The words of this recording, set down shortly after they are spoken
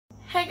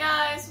Hey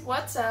guys,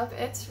 what's up?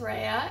 It's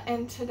Raya,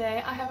 and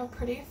today I have a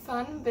pretty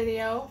fun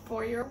video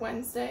for your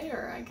Wednesday,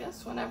 or I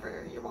guess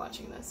whenever you're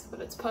watching this,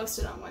 but it's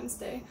posted on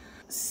Wednesday.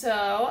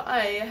 So I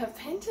have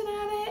hinted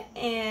at it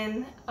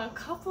in a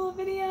couple of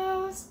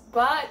videos,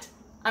 but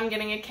I'm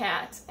getting a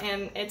cat,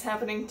 and it's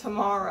happening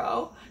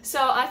tomorrow. So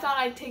I thought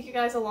I'd take you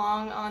guys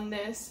along on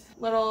this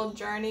little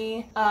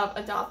journey of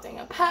adopting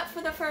a pet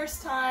for the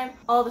first time.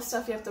 All the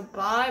stuff you have to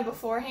buy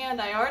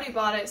beforehand. I already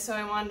bought it, so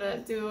I wanted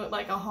to do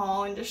like a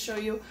haul and just show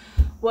you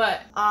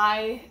what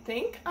I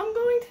think I'm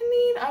going to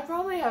need. I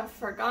probably have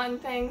forgotten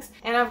things,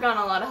 and I've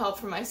gotten a lot of help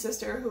from my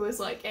sister, who is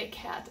like a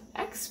cat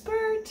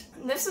expert.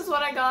 This is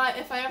what I got.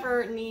 If I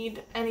ever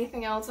need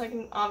anything else, I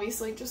can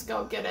obviously just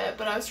go get it,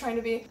 but I was trying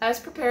to be as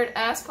prepared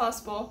as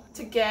possible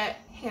to get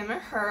him or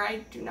her. I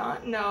do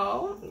not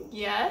know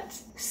yet.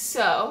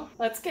 So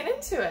let's get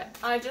into it.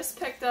 I just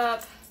picked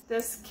up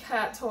this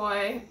cat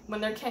toy.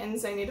 When they're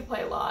kittens, they need to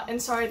play a lot.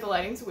 And sorry, the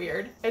lighting's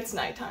weird. It's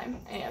nighttime,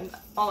 and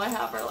all I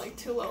have are like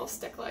two little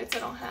stick lights. I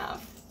don't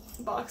have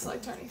box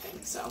lights or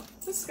anything, so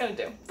this is gonna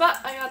do. But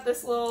I got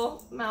this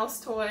little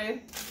mouse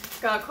toy.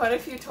 Got quite a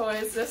few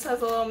toys. This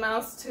has a little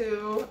mouse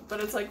too, but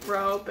it's like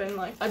rope and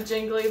like a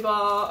jingly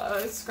ball,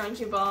 a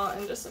scrunchy ball,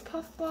 and just a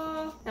puff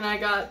ball. And I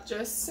got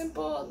just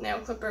simple nail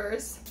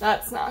clippers.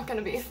 That's not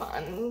gonna be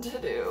fun to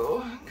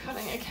do,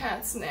 cutting a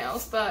cat's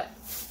nails, but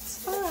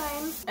it's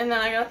fine. And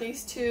then I got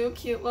these two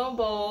cute little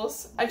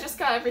bowls. I just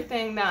got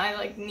everything that I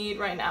like need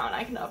right now, and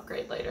I can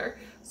upgrade later.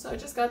 So I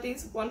just got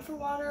these, one for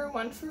water,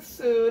 one for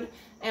food,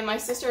 and my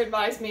sister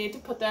advised me to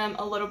put them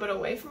a little bit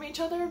away from each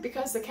other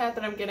because the cat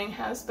that I'm getting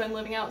has been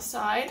living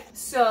outside,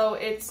 so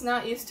it's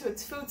not used to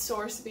its food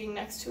source being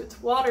next to its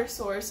water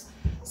source.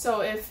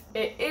 So if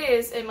it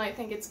is, it might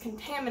think it's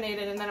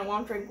contaminated and then it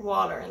won't drink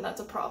water, and that's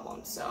a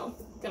problem. So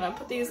I'm gonna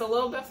put these a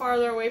little bit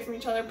farther away from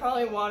each other,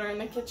 probably water in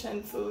the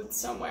kitchen, food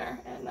somewhere,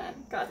 and then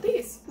got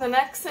these. The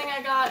next thing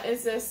I got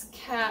is this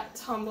cat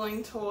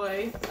tumbling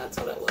toy. That's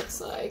what it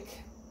looks like.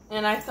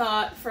 And I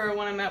thought for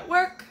when I'm at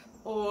work,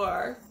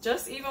 or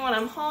just even when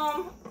I'm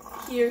home,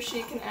 he or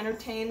she can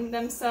entertain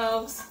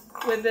themselves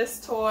with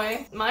this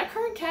toy. My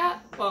current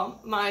cat, well,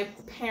 my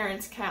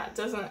parents' cat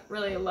doesn't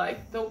really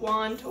like the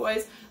wand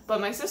toys,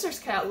 but my sister's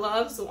cat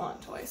loves the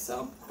wand toys,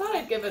 so I thought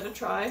I'd give it a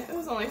try. It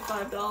was only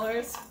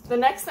 $5. The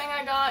next thing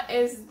I got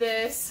is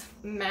this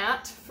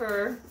mat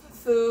for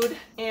food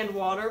and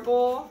water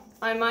bowl.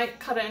 I might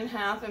cut it in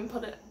half and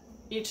put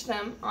each of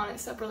them on it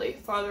separately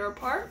farther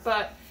apart,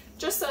 but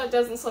just so it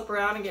doesn't slip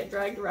around and get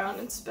dragged around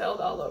and spilled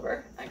all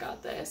over, I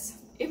got this.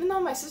 Even though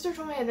my sister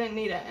told me I didn't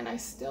need it, and I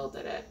still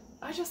did it.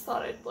 I just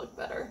thought it'd look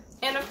better.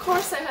 And of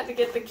course I had to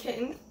get the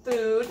kitten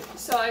food,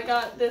 so I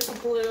got this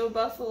blue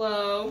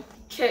buffalo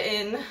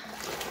kitten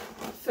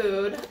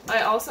food.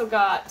 I also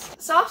got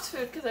soft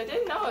food because I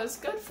didn't know it was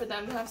good for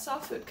them to have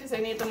soft food because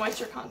they need the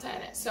moisture content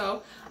in it.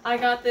 So I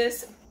got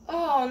this.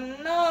 Oh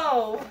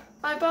no!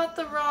 I bought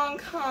the wrong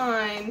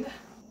kind.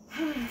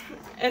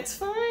 It's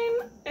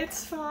fine.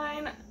 It's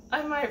fine.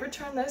 I might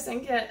return this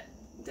and get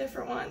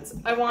different ones.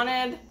 I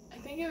wanted, I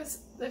think it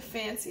was the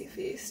Fancy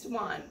Feast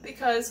one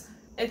because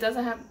it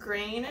doesn't have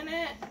grain in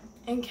it,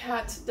 and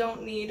cats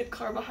don't need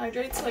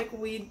carbohydrates like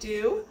we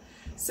do.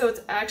 So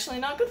it's actually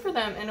not good for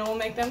them, and it will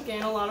make them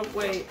gain a lot of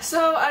weight.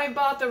 So I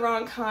bought the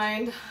wrong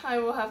kind. I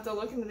will have to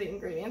look into the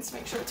ingredients to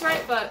make sure it's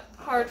right, but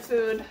hard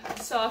food,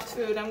 soft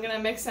food, I'm gonna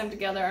mix them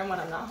together, and when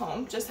I'm not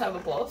home, just have a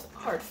bowl of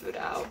hard food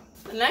out.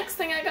 The next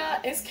thing I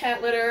got is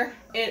cat litter.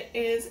 It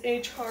is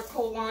a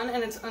charcoal one,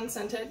 and it's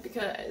unscented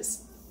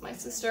because my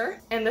sister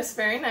and this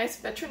very nice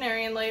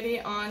veterinarian lady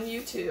on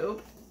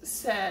YouTube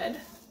said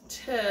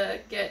to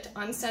get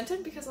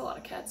unscented because a lot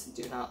of cats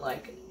do not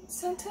like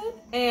scented,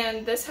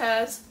 and this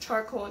has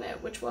charcoal in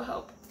it which will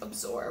help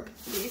absorb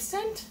the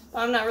scent. But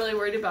I'm not really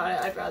worried about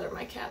it. I'd rather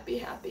my cat be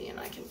happy and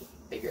I can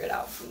figure it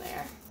out from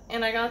there.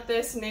 And I got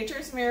this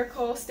Nature's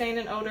Miracle Stain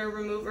and Odor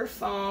Remover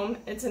Foam.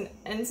 It's an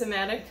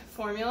enzymatic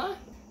formula.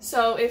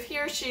 So if he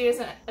or she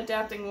isn't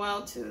adapting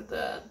well to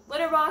the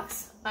litter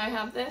box, I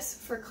have this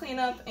for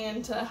cleanup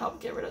and to help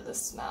get rid of the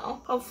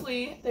smell.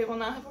 Hopefully they will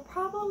not have a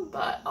problem,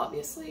 but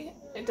obviously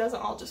it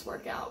doesn't all just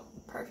work out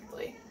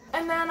perfectly.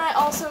 And then I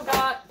also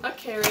got a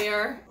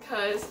carrier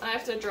because I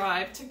have to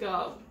drive to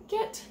go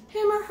get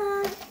him or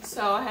her,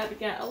 so I had to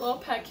get a little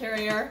pet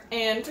carrier.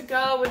 And to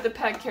go with the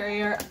pet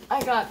carrier,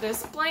 I got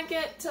this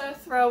blanket to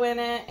throw in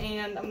it,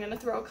 and I'm gonna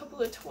throw a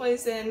couple of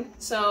toys in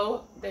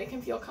so they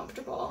can feel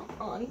comfortable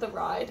on the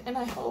ride, and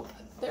I hope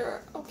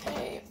they're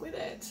okay with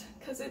it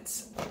because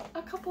it's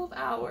a couple of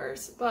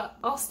hours, but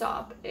I'll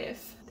stop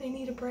if they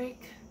need a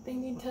break. They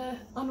need to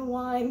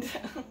unwind.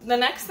 The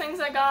next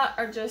things I got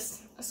are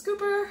just a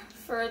scooper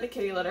for the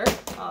kitty litter,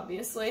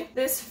 obviously.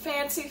 This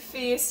Fancy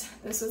Feast,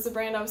 this was the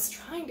brand I was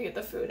trying to get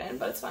the food in,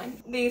 but it's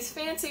fine. These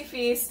Fancy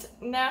Feast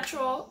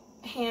natural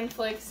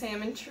hand-flaked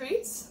salmon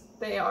treats.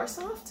 They are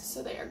soft,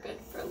 so they are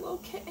good for little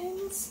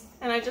kittens.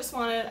 And I just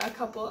wanted a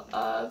couple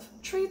of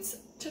treats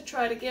to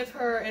try to give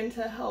her and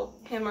to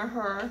help him or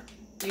her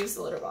use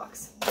the litter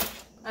box.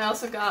 I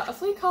also got a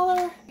flea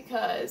collar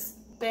because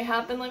they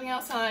have been living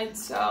outside,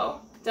 so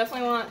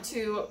definitely want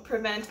to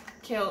prevent,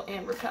 kill,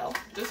 and repel.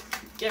 Just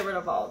get rid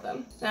of all of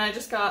them. Then I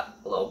just got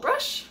a little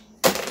brush,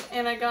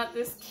 and I got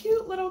this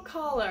cute little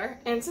collar.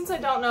 And since I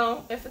don't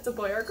know if it's a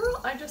boy or a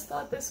girl, I just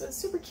thought this was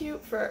super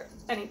cute for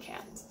any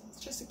cat.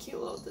 It's just a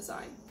cute little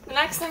design. The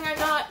next thing I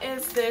got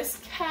is this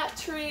cat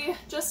tree,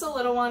 just a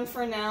little one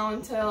for now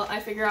until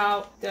I figure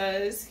out,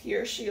 does he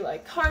or she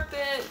like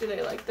carpet? Do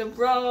they like the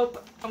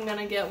rope? I'm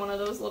gonna get one of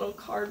those little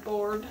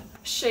cardboard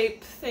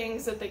shape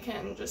things that they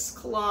can just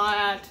claw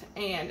at,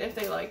 and if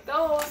they like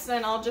those,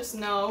 then I'll just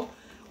know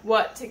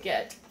what to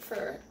get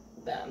for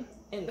them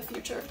in the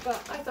future. But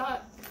I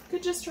thought I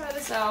could just try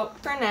this out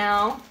for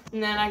now.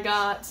 And then I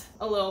got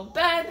a little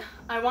bed.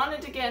 I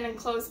wanted to get an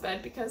enclosed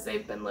bed because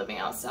they've been living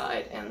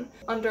outside and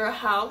under a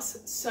house,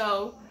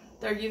 so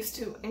they're used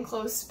to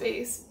enclosed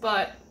space,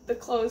 but the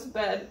closed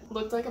bed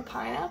looked like a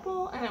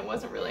pineapple and it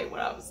wasn't really what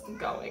I was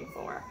going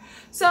for.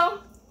 So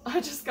I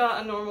just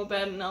got a normal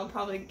bed, and I'll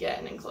probably get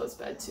an enclosed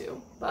bed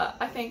too. But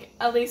I think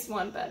at least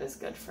one bed is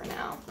good for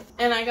now.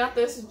 And I got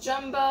this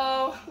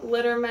jumbo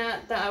litter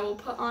mat that I will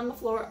put on the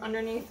floor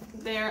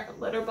underneath their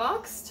litter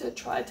box to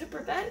try to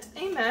prevent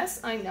a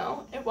mess. I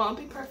know it won't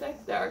be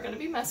perfect. There are going to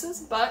be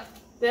messes, but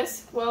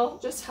this will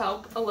just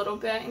help a little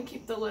bit and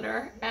keep the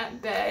litter at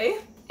bay.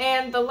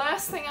 And the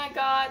last thing I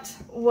got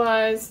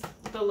was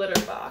the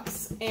litter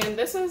box. And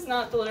this is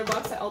not the litter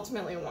box I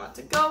ultimately want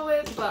to go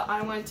with, but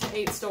I went to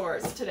 8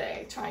 stores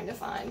today trying to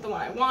find the one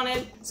I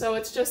wanted. So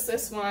it's just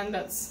this one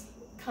that's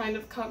kind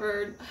of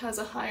covered, has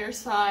a higher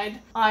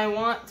side. I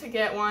want to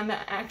get one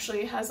that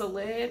actually has a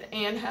lid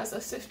and has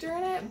a sifter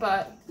in it,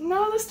 but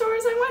none of the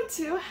stores I went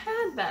to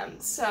had them.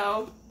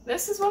 So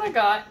this is what I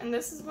got, and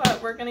this is what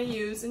we're gonna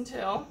use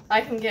until I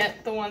can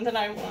get the one that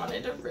I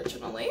wanted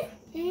originally.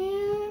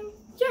 And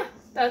yeah,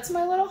 that's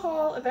my little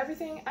haul of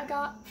everything I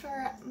got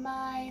for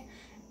my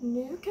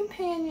new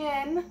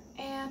companion,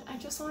 and I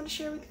just wanted to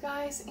share with you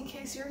guys in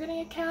case you're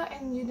getting a cat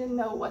and you didn't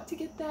know what to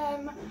get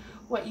them,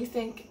 what you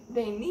think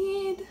they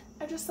need.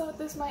 I just thought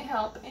this might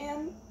help,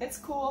 and it's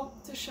cool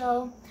to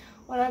show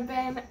what I've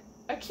been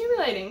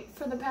accumulating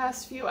for the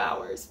past few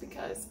hours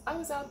because I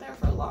was out there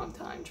for a long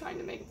time trying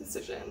to make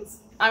decisions.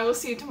 I will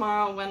see you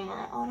tomorrow when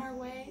we're on our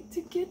way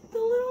to get the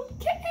little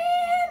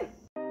kitten!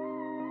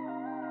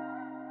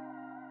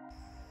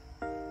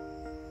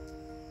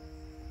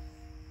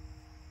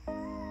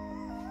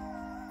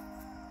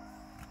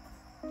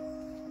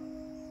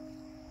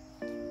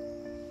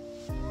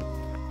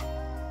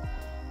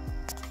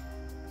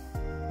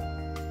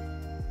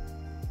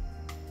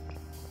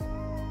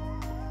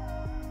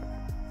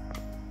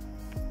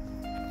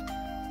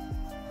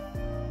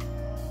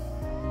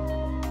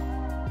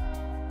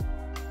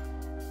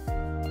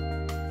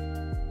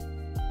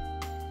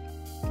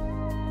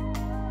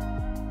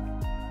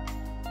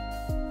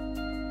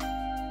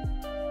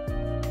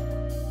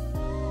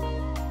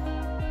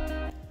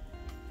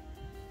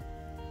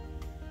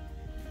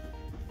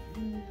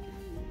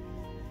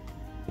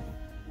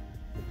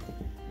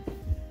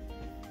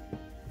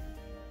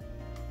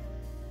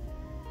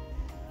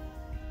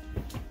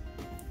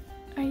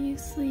 Are you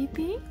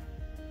sleepy?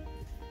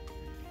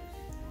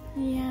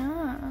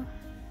 Yeah.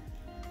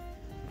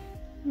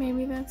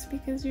 Maybe that's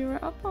because you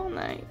were up all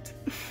night.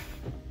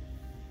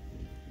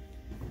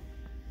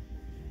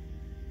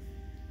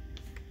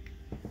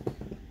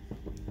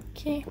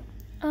 Okay,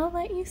 I'll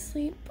let you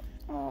sleep.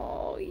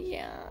 Oh,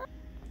 yeah.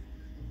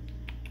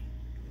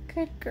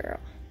 Good girl.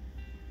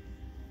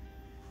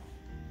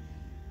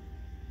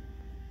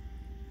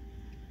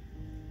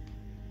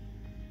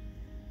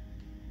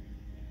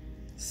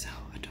 So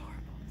adorable.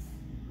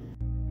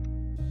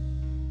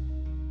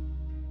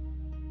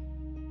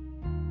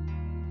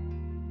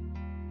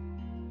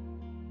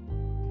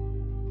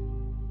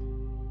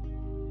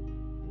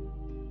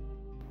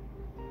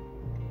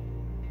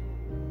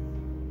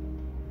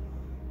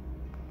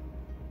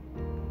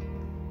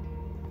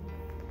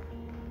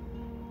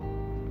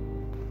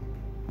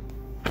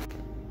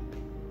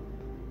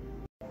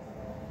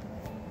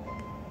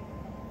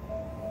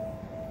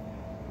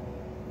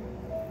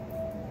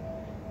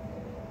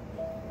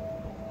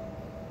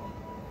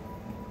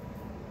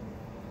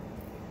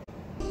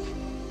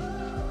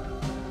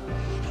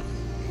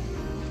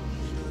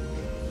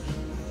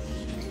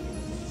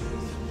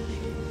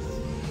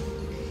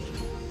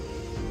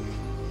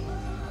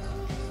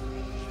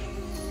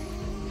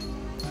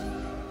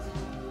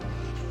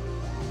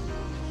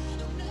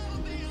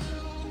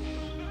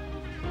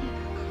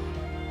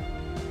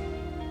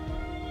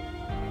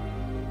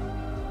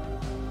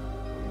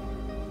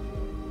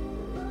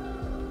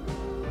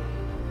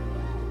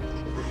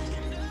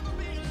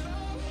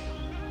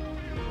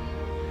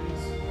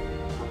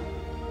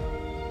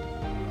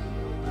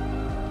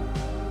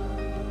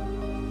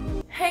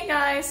 Hey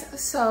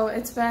guys, so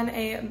it's been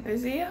a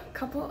busy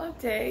couple of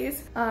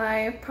days.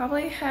 I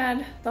probably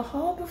had the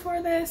haul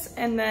before this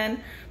and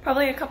then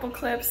probably a couple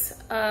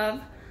clips of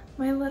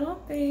my little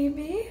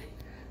baby.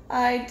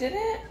 I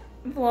didn't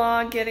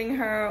vlog getting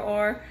her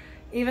or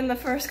even the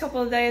first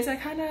couple of days, I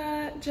kind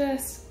of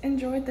just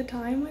enjoyed the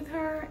time with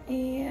her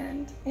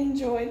and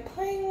enjoyed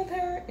playing with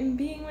her and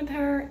being with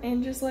her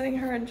and just letting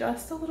her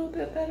adjust a little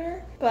bit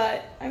better.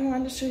 But I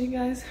wanted to show you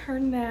guys her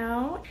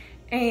now,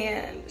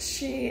 and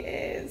she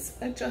is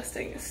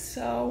adjusting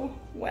so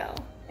well.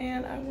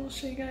 And I will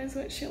show you guys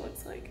what she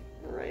looks like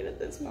right at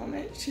this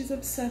moment. She's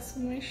obsessed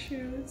with my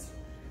shoes.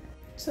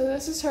 So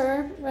this is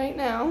her right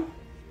now.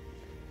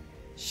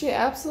 She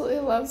absolutely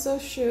loves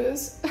those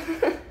shoes.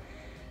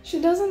 She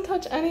doesn't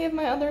touch any of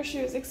my other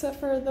shoes except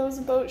for those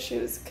boat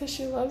shoes because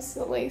she loves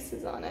the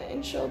laces on it,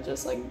 and she'll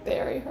just like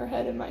bury her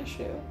head in my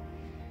shoe.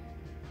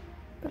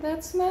 But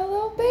that's my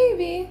little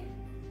baby.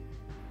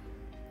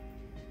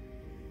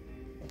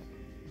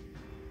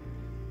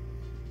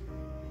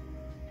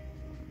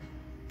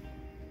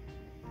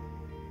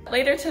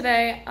 Later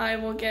today, I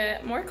will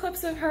get more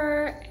clips of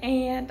her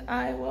and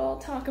I will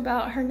talk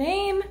about her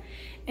name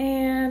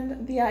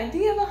and the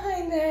idea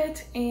behind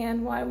it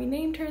and why we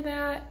named her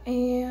that.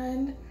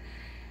 And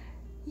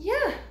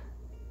yeah,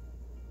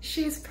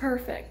 she's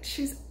perfect.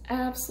 She's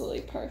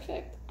absolutely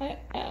perfect. I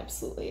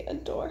absolutely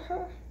adore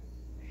her.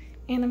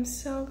 And I'm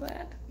so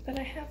glad that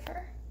I have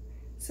her.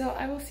 So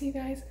I will see you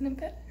guys in a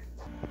bit.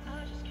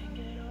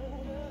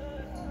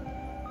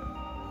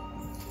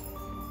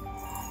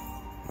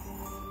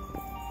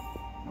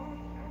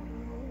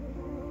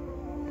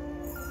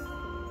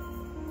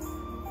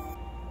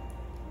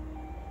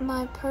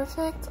 My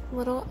perfect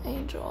little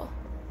angel.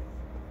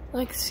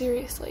 Like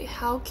seriously,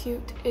 how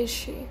cute is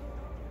she?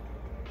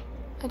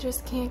 I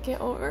just can't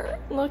get over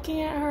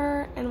looking at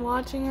her and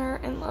watching her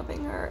and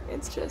loving her.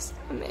 It's just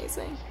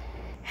amazing.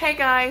 Hey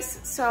guys,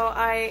 so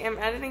I am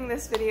editing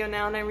this video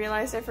now and I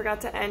realized I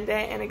forgot to end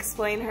it and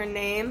explain her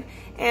name.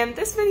 And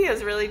this video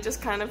is really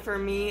just kind of for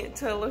me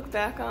to look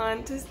back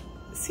on, to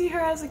see her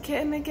as a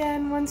kitten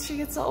again once she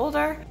gets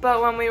older.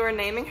 But when we were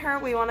naming her,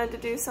 we wanted to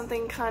do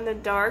something kind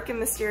of dark and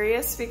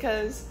mysterious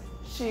because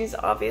she's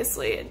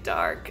obviously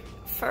dark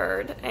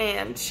furred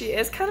and she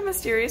is kind of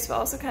mysterious but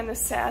also kind of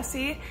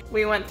sassy.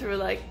 We went through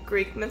like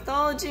Greek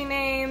mythology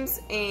names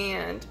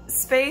and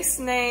space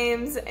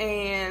names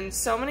and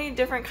so many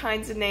different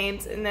kinds of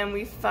names, and then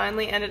we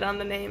finally ended on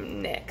the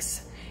name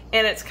Nyx.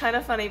 And it's kind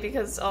of funny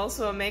because it's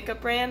also a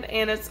makeup brand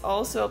and it's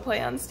also a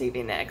play on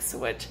Stevie Nicks,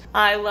 which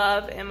I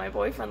love and my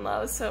boyfriend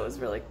loves, so it was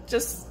really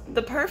just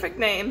the perfect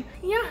name.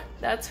 Yeah,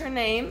 that's her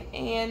name,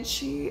 and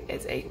she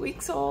is 8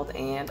 weeks old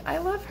and I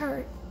love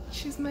her.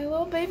 She's my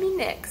little baby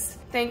Nyx.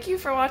 Thank you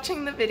for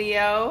watching the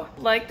video.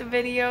 Like the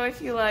video if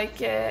you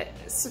like it.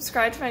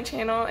 Subscribe to my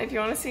channel if you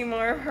want to see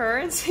more of her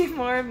and see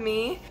more of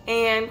me.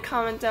 And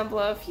comment down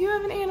below if you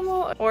have an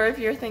animal or if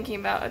you're thinking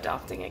about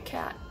adopting a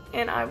cat.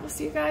 And I will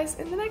see you guys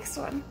in the next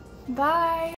one. Bye!